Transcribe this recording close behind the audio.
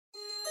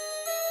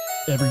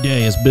Every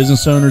day as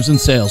business owners and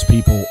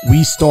salespeople,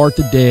 we start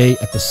the day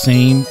at the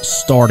same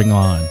starting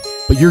line.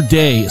 But your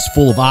day is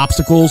full of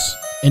obstacles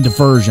and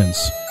diversions.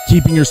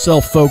 Keeping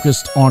yourself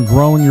focused on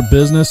growing your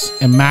business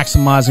and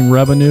maximizing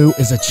revenue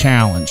is a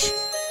challenge.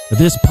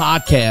 This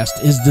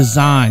podcast is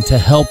designed to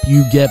help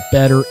you get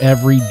better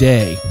every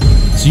day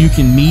so you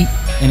can meet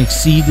and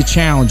exceed the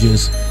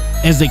challenges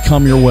as they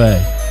come your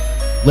way.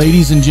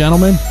 Ladies and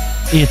gentlemen,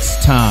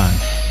 it's time.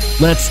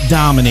 Let's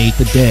dominate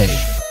the day.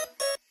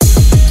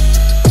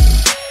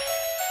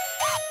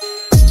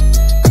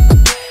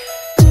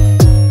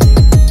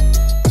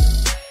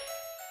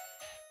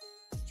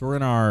 So we're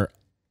in our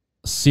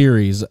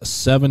series,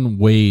 7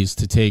 ways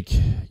to take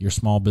your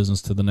small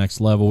business to the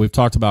next level. We've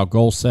talked about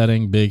goal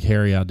setting, big,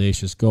 hairy,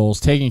 audacious goals,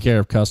 taking care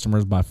of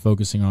customers by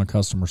focusing on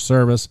customer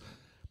service,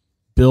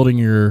 building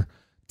your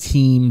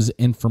team's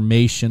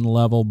information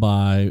level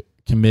by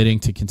committing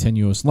to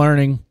continuous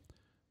learning.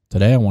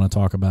 Today, I want to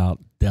talk about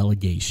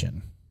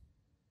delegation.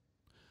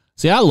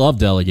 See, I love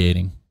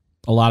delegating.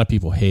 A lot of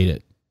people hate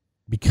it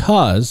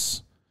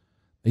because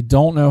they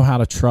don't know how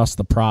to trust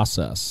the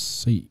process.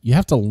 So you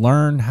have to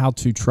learn how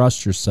to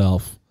trust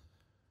yourself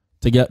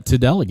to get to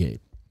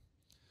delegate.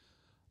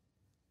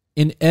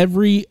 In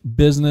every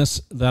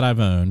business that I've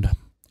owned,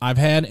 I've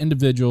had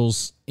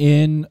individuals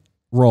in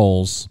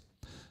roles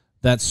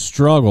that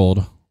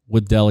struggled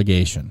with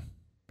delegation.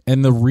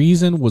 And the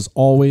reason was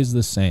always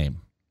the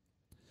same.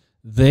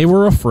 They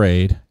were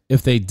afraid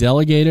if they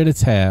delegated a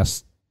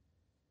task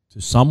to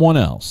someone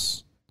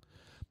else,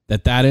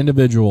 that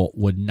individual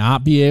would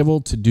not be able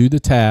to do the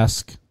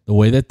task the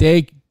way that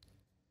they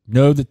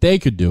know that they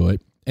could do it,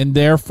 and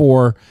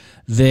therefore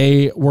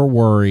they were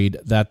worried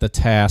that the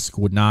task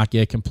would not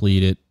get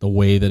completed the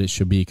way that it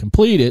should be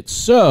completed.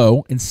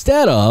 So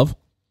instead of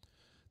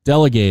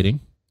delegating,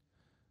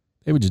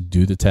 they would just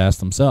do the task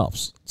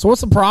themselves. So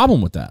what's the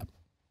problem with that?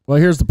 Well,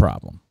 here's the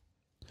problem.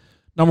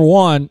 Number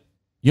one,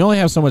 you only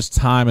have so much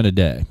time in a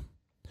day.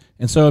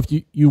 And so if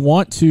you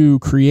want to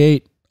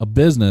create a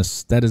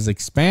business that is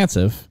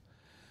expansive,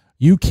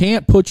 you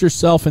can't put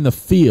yourself in the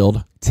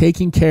field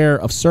taking care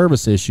of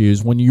service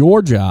issues when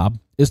your job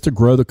is to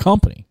grow the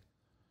company.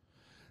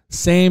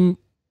 Same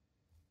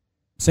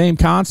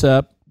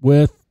concept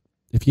with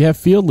if you have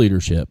field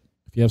leadership.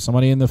 If you have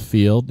somebody in the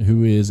field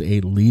who is a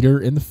leader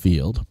in the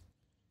field,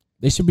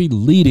 they should be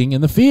leading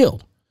in the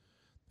field.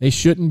 They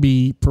shouldn't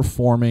be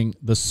performing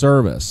the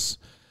service.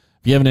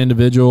 If you have an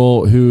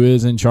individual who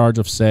is in charge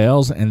of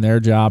sales and their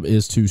job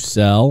is to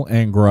sell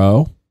and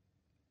grow,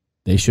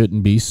 they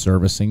shouldn't be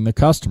servicing the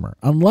customer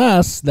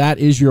unless that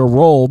is your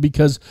role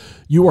because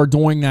you are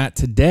doing that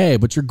today.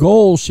 But your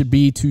goal should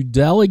be to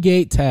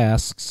delegate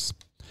tasks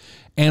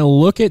and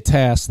look at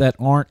tasks that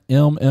aren't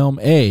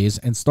MMAs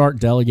and start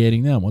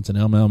delegating them. What's an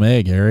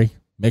MMA, Gary?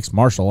 Mixed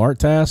martial art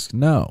task?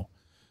 No,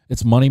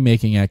 it's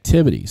money-making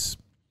activities.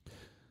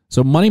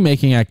 So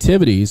money-making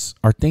activities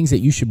are things that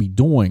you should be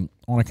doing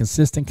on a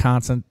consistent,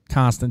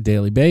 constant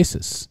daily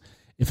basis.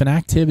 If an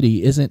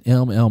activity isn't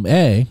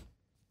MMA,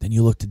 then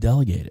you look to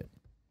delegate it.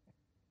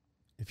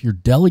 If you're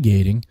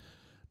delegating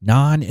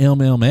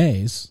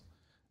non-MMAs,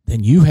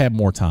 then you have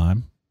more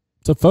time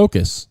to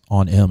focus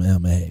on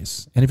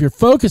MMAs. And if you're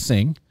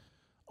focusing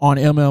on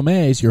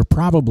MMAs, you're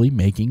probably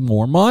making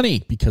more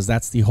money because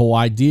that's the whole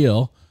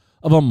ideal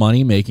of a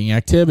money-making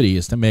activity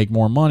is to make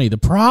more money. The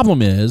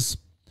problem is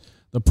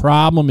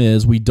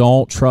we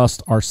don't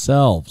trust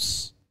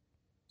ourselves.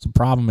 It's a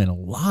problem in a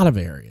lot of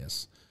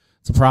areas.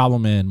 It's a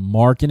problem in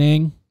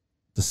marketing,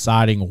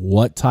 deciding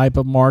what type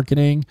of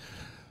marketing,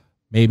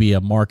 maybe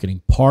a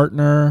marketing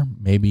partner,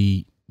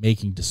 maybe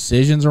making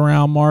decisions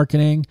around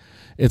marketing.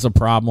 It's a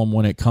problem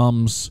when it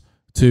comes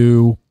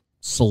to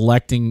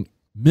selecting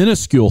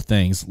minuscule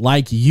things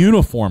like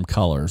uniform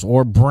colors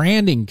or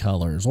branding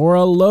colors or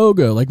a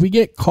logo. Like we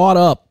get caught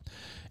up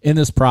in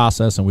this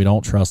process and we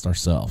don't trust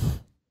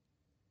ourselves.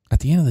 At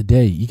the end of the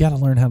day, you got to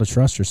learn how to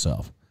trust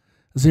yourself.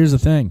 Because here's the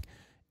thing.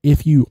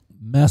 If you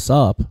mess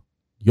up,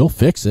 you'll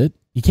fix it.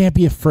 You can't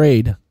be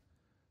afraid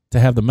to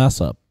have the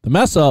mess up. The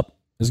mess up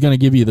is going to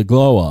give you the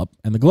glow up,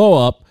 and the glow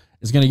up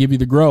is going to give you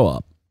the grow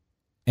up.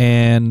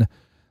 And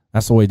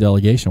that's the way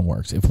delegation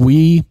works. If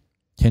we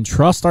can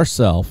trust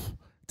ourselves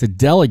to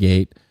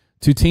delegate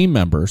to team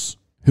members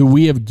who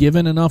we have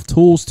given enough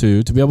tools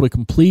to be able to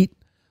complete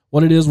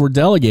what it is we're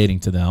delegating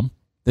to them,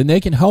 then they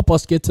can help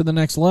us get to the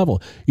next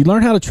level. You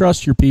learn how to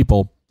trust your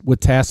people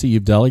with tasks that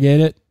you've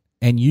delegated,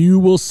 and you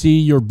will see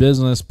your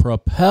business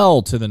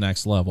propel to the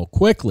next level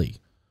quickly.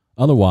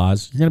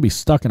 Otherwise, you're going to be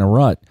stuck in a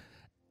rut.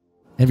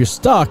 And if you're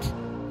stuck,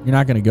 you're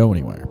not going to go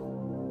anywhere.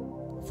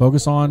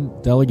 Focus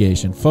on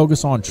delegation.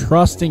 Focus on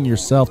trusting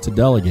yourself to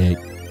delegate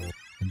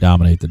and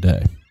dominate the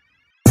day.